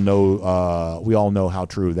 We all know how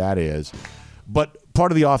true that is. But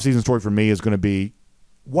part of the offseason story for me is going to be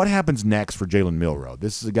what happens next for Jalen Milroe.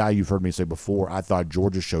 This is a guy you've heard me say before I thought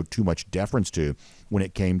Georgia showed too much deference to when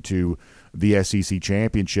it came to the SEC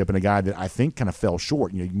championship, and a guy that I think kind of fell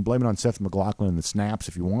short. You can blame it on Seth McLaughlin and the snaps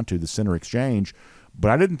if you want to, the center exchange,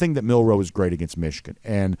 but I didn't think that Milroe was great against Michigan.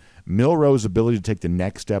 And Milroe's ability to take the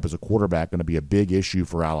next step as a quarterback going to be a big issue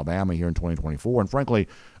for Alabama here in 2024. And frankly,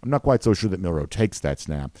 I'm not quite so sure that Milroe takes that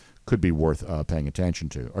snap. Could be worth paying attention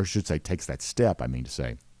to, or I should say takes that step, I mean to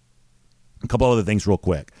say. A couple other things real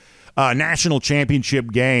quick. National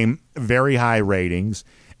championship game, very high ratings,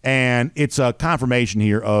 and it's a confirmation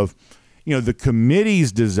here of the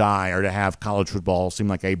committee's desire to have college football seem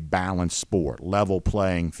like a balanced sport, level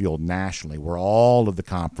playing field nationally, where all of the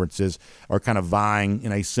conferences are kind of vying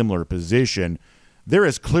in a similar position. There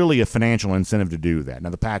is clearly a financial incentive to do that.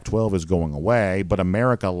 Now, the Pac-12 is going away, but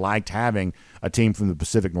America liked having a team from the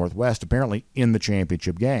Pacific Northwest apparently in the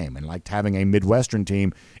championship game, and liked having a Midwestern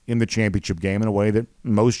team in the championship game in a way that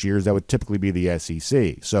most years that would typically be the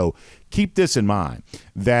SEC. So keep this in mind,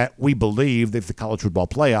 that we believe that the college football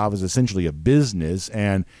playoff is essentially a business,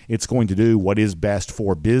 and it's going to do what is best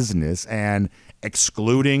for business, and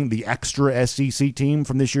excluding the extra SEC team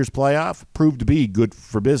from this year's playoff proved to be good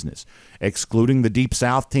for business. Excluding the Deep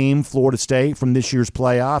South team, Florida State, from this year's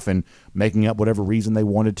playoff and making up whatever reason they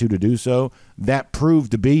wanted to do so, that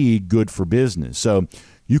proved to be good for business. So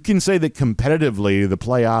you can say that competitively the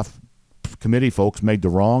playoff committee folks made the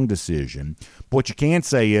wrong decision. But what you can't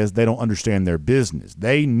say is they don't understand their business.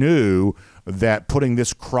 They knew that putting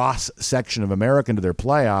this cross-section of America into their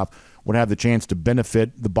playoff would have the chance to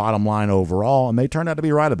benefit the bottom line overall, and they turned out to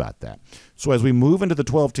be right about that. So as we move into the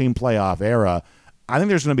 12-team playoff era, I think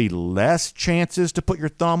there's going to be less chances to put your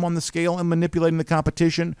thumb on the scale and manipulating the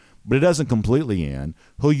competition, but it doesn't completely end.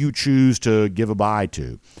 Who you choose to give a bye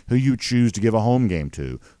to, who you choose to give a home game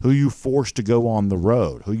to, who you force to go on the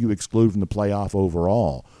road, who you exclude from the playoff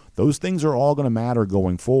overall. Those things are all going to matter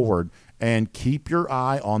going forward, and keep your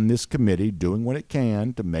eye on this committee doing what it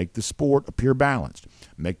can to make the sport appear balanced,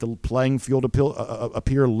 make the playing field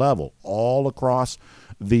appear level all across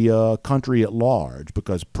the country at large,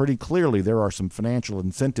 because pretty clearly there are some financial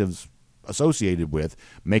incentives associated with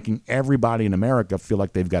making everybody in America feel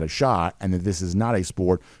like they've got a shot and that this is not a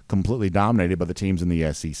sport completely dominated by the teams in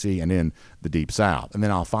the SEC and in the Deep South. And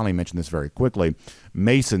then I'll finally mention this very quickly.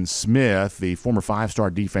 Mason Smith, the former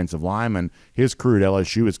 5-star defensive lineman, his career at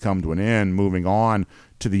LSU has come to an end, moving on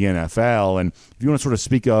to the NFL. And if you want to sort of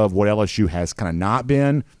speak of what LSU has kind of not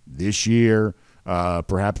been this year,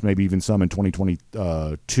 perhaps maybe even some in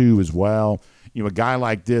 2022 as well, a guy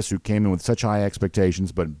like this who came in with such high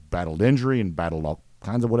expectations but battled injury and battled all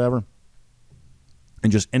kinds of whatever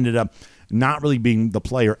and just ended up not really being the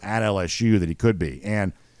player at LSU that he could be.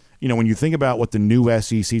 And, when you think about what the new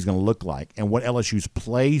SEC is going to look like and what LSU's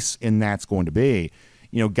place in that's going to be,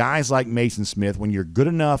 guys like Mason Smith, when you're good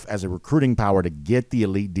enough as a recruiting power to get the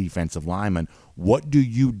elite defensive lineman, what do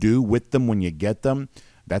you do with them when you get them?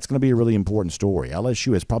 That's going to be a really important story.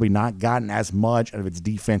 LSU has probably not gotten as much out of its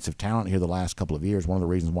defensive talent here the last couple of years. One of the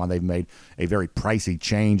reasons why they've made a very pricey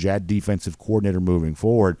change at defensive coordinator moving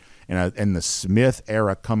forward. And the Smith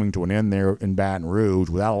era coming to an end there in Baton Rouge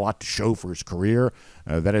without a lot to show for his career,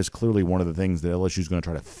 that is clearly one of the things that LSU is going to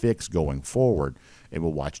try to fix going forward. And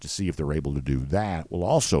we'll watch to see if they're able to do that. We'll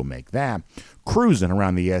also make that cruising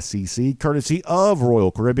around the SEC, courtesy of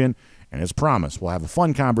Royal Caribbean. And as promised, we'll have a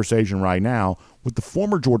fun conversation right now with the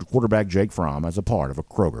former Georgia quarterback Jake Fromm as a part of a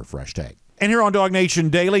Kroger Fresh Take. And here on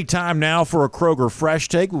DawgNation Daily, time now for a Kroger Fresh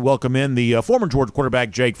Take. We welcome in the former Georgia quarterback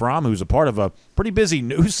Jake Fromm, who's a part of a pretty busy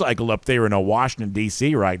news cycle up there in Washington,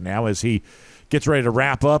 D.C. right now as he gets ready to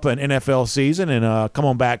wrap up an NFL season and come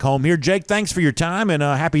on back home here. Jake, thanks for your time and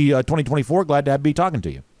happy 2024. Glad to be talking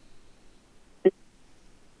to you.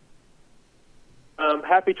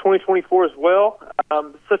 Happy 2024 as well.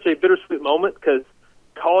 Such a bittersweet moment because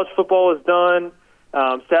college football is done.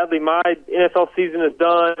 Sadly, my NFL season is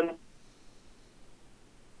done.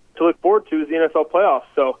 To look forward to is the NFL playoffs.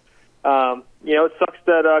 So, it sucks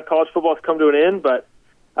that college football has come to an end, but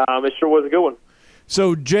it sure was a good one.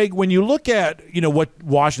 So, Jake, when you look at, what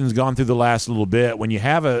Washington's gone through the last little bit, when you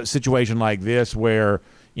have a situation like this where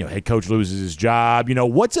head coach loses his job.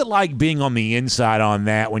 What's it like being on the inside on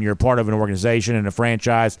that when you're part of an organization and a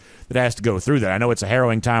franchise that has to go through that? I know it's a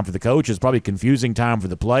harrowing time for the coaches, probably a confusing time for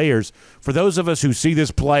the players. For those of us who see this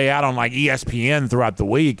play out on like ESPN throughout the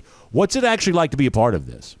week, what's it actually like to be a part of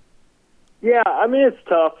this? Yeah, it's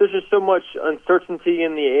tough. There's just so much uncertainty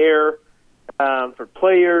in the air for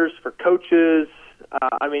players, for coaches,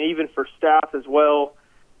 even for staff as well.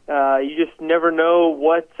 You just never know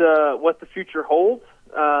what the future holds.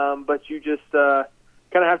 But you just kind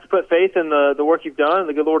of have to put faith in the work you've done and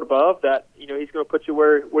the good Lord above that, He's going to put you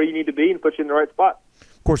where you need to be and put you in the right spot.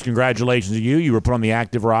 Of course, congratulations to you. You were put on the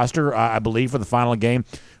active roster, I believe, for the final game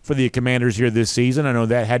for the Commanders here this season. I know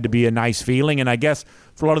that had to be a nice feeling. And I guess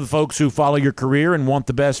for a lot of the folks who follow your career and want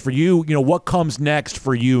the best for you, what comes next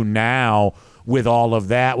for you now with all of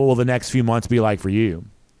that? What will the next few months be like for you?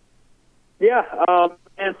 Yeah,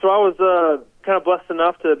 and so I was kind of blessed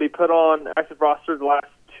enough to be put on active roster the last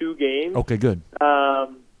 2 games. Okay, good.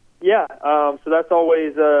 So that's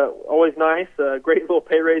always nice. Great little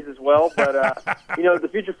pay raise as well. But the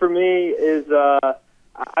future for me is,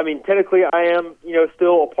 technically I am,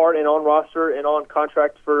 still a part and on roster and on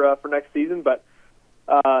contract for next season. But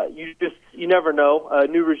you never know. A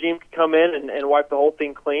new regime could come in and wipe the whole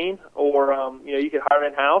thing clean, or you could hire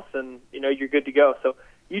in house and you're good to go. So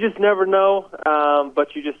you just never know.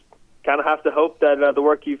 But you just kind of have to hope that the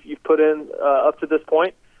work you've put in up to this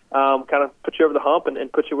point kind of put you over the hump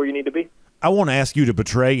and put you where you need to be. I won't ask you to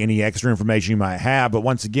betray any extra information you might have, but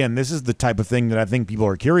once again, this is the type of thing that I think people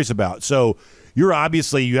are curious about. So you have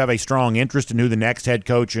a strong interest in who the next head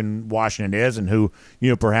coach in Washington is and who,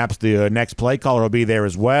 perhaps the next play caller will be there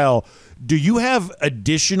as well. Do you have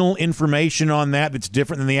additional information on that that's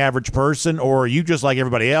different than the average person, or are you just like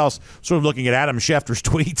everybody else sort of looking at Adam Schefter's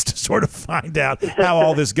tweets to sort of find out how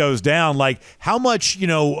all this goes down? Like how much,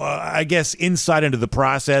 I guess, insight into the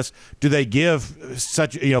process do they give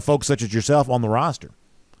such, folks such as yourself on the roster?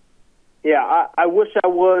 Yeah, I wish I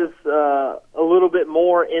was a little bit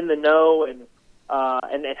more in the know and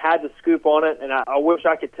had the scoop on it, and I wish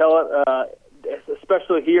I could tell it,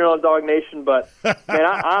 especially here on DawgNation. But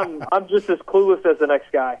man, I'm just as clueless as the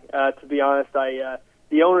next guy. To be honest,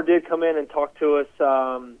 the owner did come in and talk to us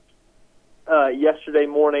yesterday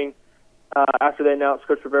morning after they announced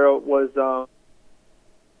Coach Rivera was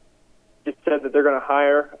just said that they're going to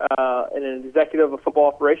hire an executive of football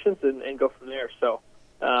operations and go from there. So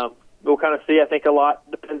we'll kind of see. I think a lot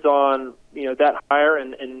depends on that hire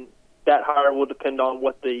and that hire will depend on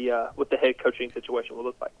what the head coaching situation will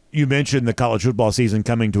look like. You mentioned the college football season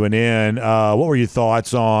coming to an end. What were your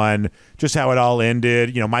thoughts on just how it all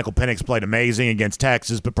ended? Michael Penix played amazing against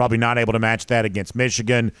Texas, but probably not able to match that against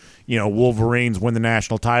Michigan. Wolverines win the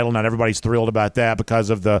national title. Not everybody's thrilled about that because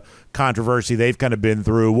of the controversy they've kind of been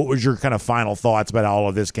through. What was your kind of final thoughts about how all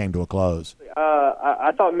of this came to a close?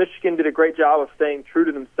 I thought Michigan did a great job of staying true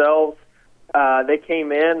to themselves. They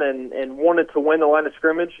came in and wanted to win the line of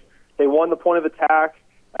scrimmage. They won the point of attack,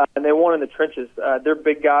 and they won in the trenches. Their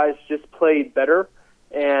big guys just played better.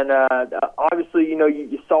 And obviously,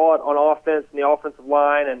 you saw it on offense and the offensive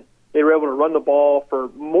line, and they were able to run the ball for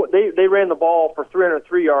more. They ran the ball for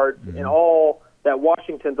 303 yards, and all that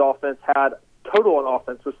Washington's offense had total on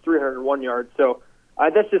offense was 301 yards. So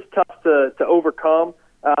that's just tough to overcome.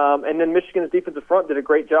 And then Michigan's defensive front did a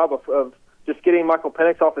great job of just getting Michael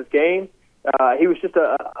Penix off his game. He was just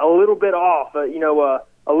a little bit off,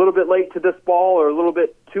 a little bit late to this ball or a little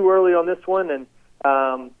bit too early on this one. And,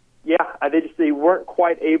 they weren't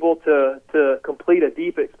quite able to complete a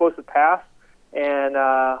deep, explosive pass. And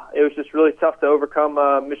it was just really tough to overcome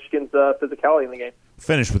Michigan's physicality in the game.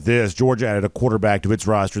 Finish with this. Georgia added a quarterback to its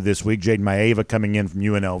roster this week, Jayden Maiava, coming in from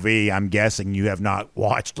UNLV. I'm guessing you have not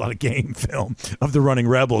watched a lot of game film of the Running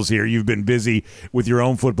Rebels here. You've been busy with your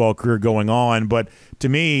own football career going on. But to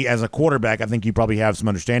me, as a quarterback, I think you probably have some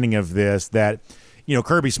understanding of this, that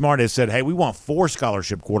Kirby Smart has said, hey, we want 4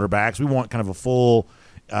 scholarship quarterbacks. We want kind of a full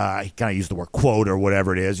he kind of used the word quote or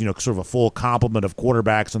whatever it is, sort of a full complement of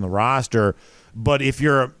quarterbacks on the roster. But if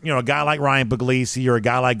you're, a guy like Ryan Puglisi or a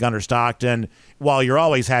guy like Gunnar Stockton, while you're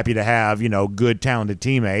always happy to have, good, talented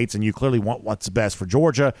teammates, and you clearly want what's best for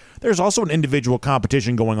Georgia, there's also an individual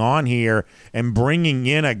competition going on here, and bringing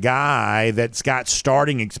in a guy that's got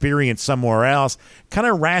starting experience somewhere else kind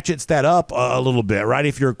of ratchets that up a little bit, right?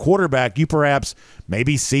 If you're a quarterback, you perhaps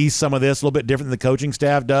maybe see some of this a little bit different than the coaching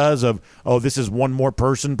staff does of, this is one more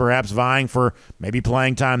person perhaps vying for maybe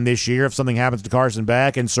playing time this year if something happens to Carson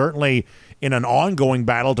Beck, and certainly in an ongoing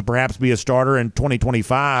battle to perhaps be a starter in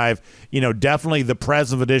 2025, definitely the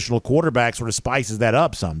presence of additional quarterbacks sort of spices that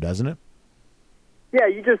up some, doesn't it? Yeah,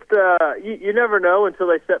 you just you never know until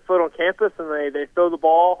they set foot on campus and they throw the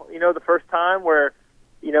ball, the first time where,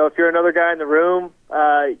 if you're another guy in the room,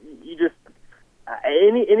 you just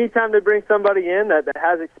anytime they bring somebody in that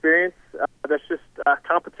has experience, that's just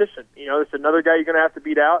competition. There's another guy you're going to have to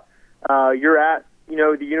beat out. You're at,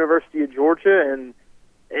 the University of Georgia, and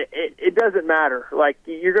it doesn't matter. Like,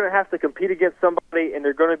 you're going to have to compete against somebody, and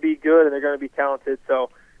they're going to be good and they're going to be talented. So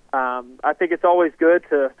I think it's always good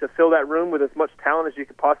to fill that room with as much talent as you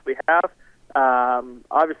could possibly have.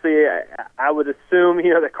 Obviously, I would assume,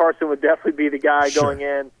 that Carson would definitely be the guy going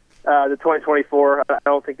in the 2024. I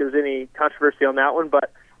don't think there's any controversy on that one.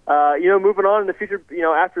 But, moving on in the future,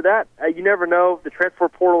 after that, you never know. The transfer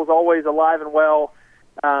portal is always alive and well.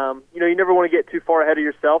 You never want to get too far ahead of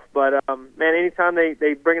yourself, but, man, anytime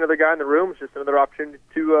they bring another guy in the room, it's just another opportunity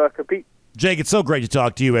to compete. Jake, it's so great to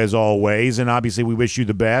talk to you as always, and obviously we wish you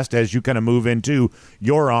the best as you kind of move into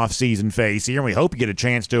your off-season phase here, and we hope you get a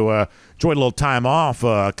chance to enjoy a little time off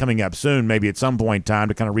coming up soon, maybe at some point in time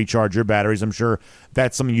to kind of recharge your batteries. I'm sure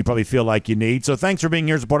that's something you probably feel like you need. So thanks for being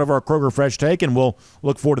here as a part of our Kroger Fresh Take, and we'll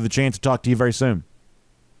look forward to the chance to talk to you very soon.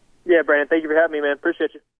 Yeah, Brandon, thank you for having me, man.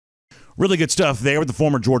 Appreciate you. Really good stuff there with the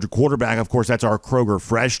former Georgia quarterback. Of course, that's our Kroger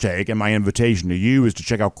Fresh Take, and my invitation to you is to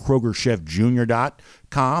check out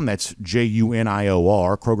KrogerChefJr.com. That's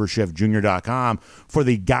JUNIOR, KrogerChefJr.com, for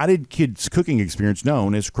the guided kids cooking experience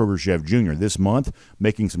known as Kroger Chef Jr. This month,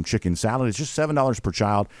 making some chicken salad. It's just $7 per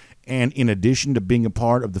child, and in addition to being a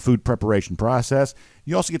part of the food preparation process,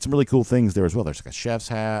 you also get some really cool things there as well. There's like a chef's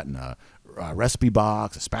hat and a recipe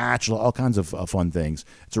box, a spatula, all kinds of fun things.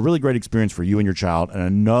 It's a really great experience for you and your child, and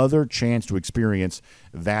another chance to experience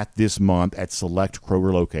that this month at select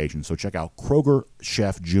Kroger locations. So check out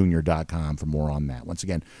KrogerChefJr.com for more on that. Once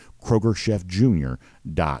again,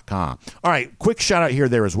 KrogerChefJr.com. All right, quick shout out here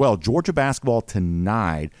there as well. Georgia basketball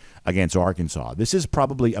tonight against Arkansas. This is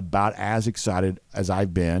probably about as excited as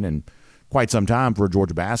I've been in quite some time for a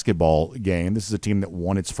Georgia basketball game. This is a team that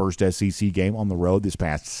won its first SEC game on the road this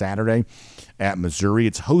past Saturday at Missouri.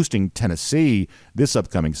 It's hosting Tennessee this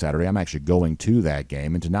upcoming Saturday. I'm actually going to that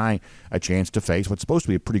game. And tonight, a chance to face what's supposed to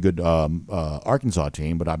be a pretty good Arkansas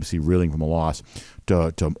team, but obviously reeling from a loss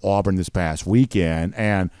to Auburn this past weekend.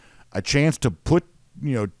 And a chance to put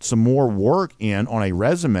some more work in on a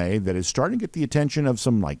resume that is starting to get the attention of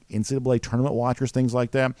some like NCAA tournament watchers, things like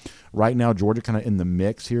that. Right now, Georgia kind of in the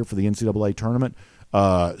mix here for the NCAA tournament.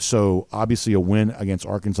 So obviously a win against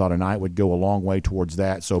Arkansas tonight would go a long way towards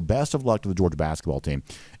that. So best of luck to the Georgia basketball team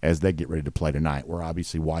as they get ready to play tonight. We're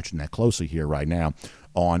obviously watching that closely here right now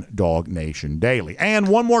on DawgNation Daily. And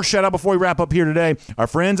one more shout out before we wrap up here today. Our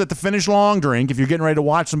friends at the Finish Long Drink, if you're getting ready to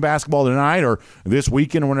watch some basketball tonight or this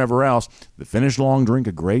weekend or whenever else, the Finish Long Drink,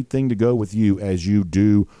 a great thing to go with you as you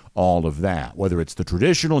do all of that. Whether it's the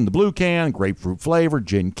traditional in the blue can, grapefruit flavor,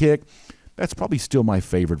 gin kick, that's probably still my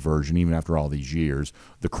favorite version, even after all these years.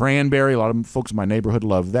 The cranberry, a lot of folks in my neighborhood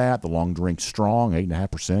love that. The long drink strong,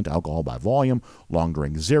 8.5% alcohol by volume. Long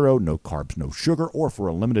drink zero, no carbs, no sugar. Or for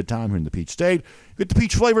a limited time here in the Peach State, get the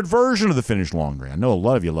peach-flavored version of the Finish Long Drink. I know a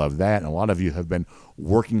lot of you love that, and a lot of you have been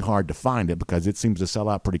working hard to find it because it seems to sell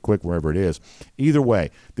out pretty quick wherever it is. Either way,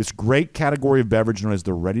 this great category of beverage known as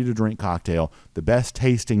the ready-to-drink cocktail, the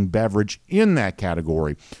best-tasting beverage in that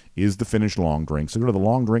category is the Finish Long Drink. So go to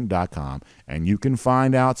thelongdrink.com, and you can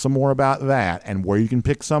find out some more about that and where you can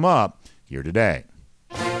pick some up here today.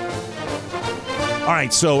 All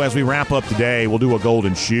right, so as we wrap up today, we'll do a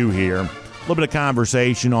golden shoe here. A little bit of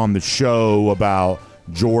conversation on the show about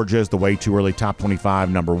Georgia's the way too early top 25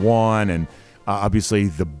 number one, and obviously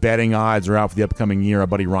the betting odds are out for the upcoming year. Our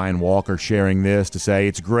buddy Ryan Walker sharing this to say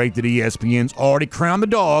it's great that ESPN's already crowned the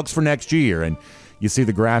Dogs for next year. And you see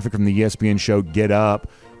the graphic from the ESPN show Get Up,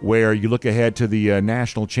 where you look ahead to the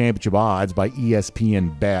national championship odds by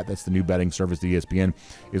ESPN Bet. That's the new betting service the ESPN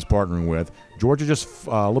is partnering with. Georgia just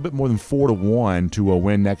a little bit more than 4-1 to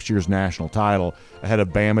win next year's national title, ahead of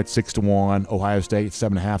Bama at 6-1, Ohio State at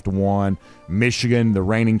 7.5-1, Michigan, the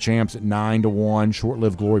reigning champs, at 9-1.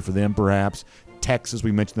 Short-lived glory for them, perhaps. Texas,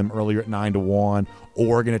 we mentioned them earlier, at 9-1.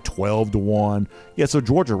 Oregon at 12-1. Yeah, so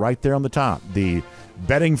Georgia right there on the top. The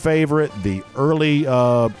betting favorite, the early,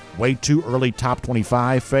 way too early top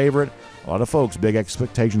 25 favorite. A lot of folks, big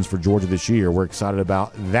expectations for Georgia this year. We're excited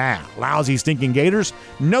about that. Lousy, stinking Gators,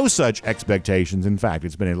 no such expectations. In fact,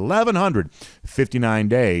 it's been 1,159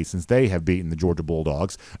 days since they have beaten the Georgia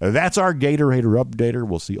Bulldogs. That's our Gator Hater Updater.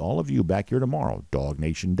 We'll see all of you back here tomorrow.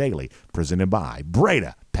 DawgNation Daily, presented by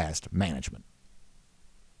Breda Pest Management.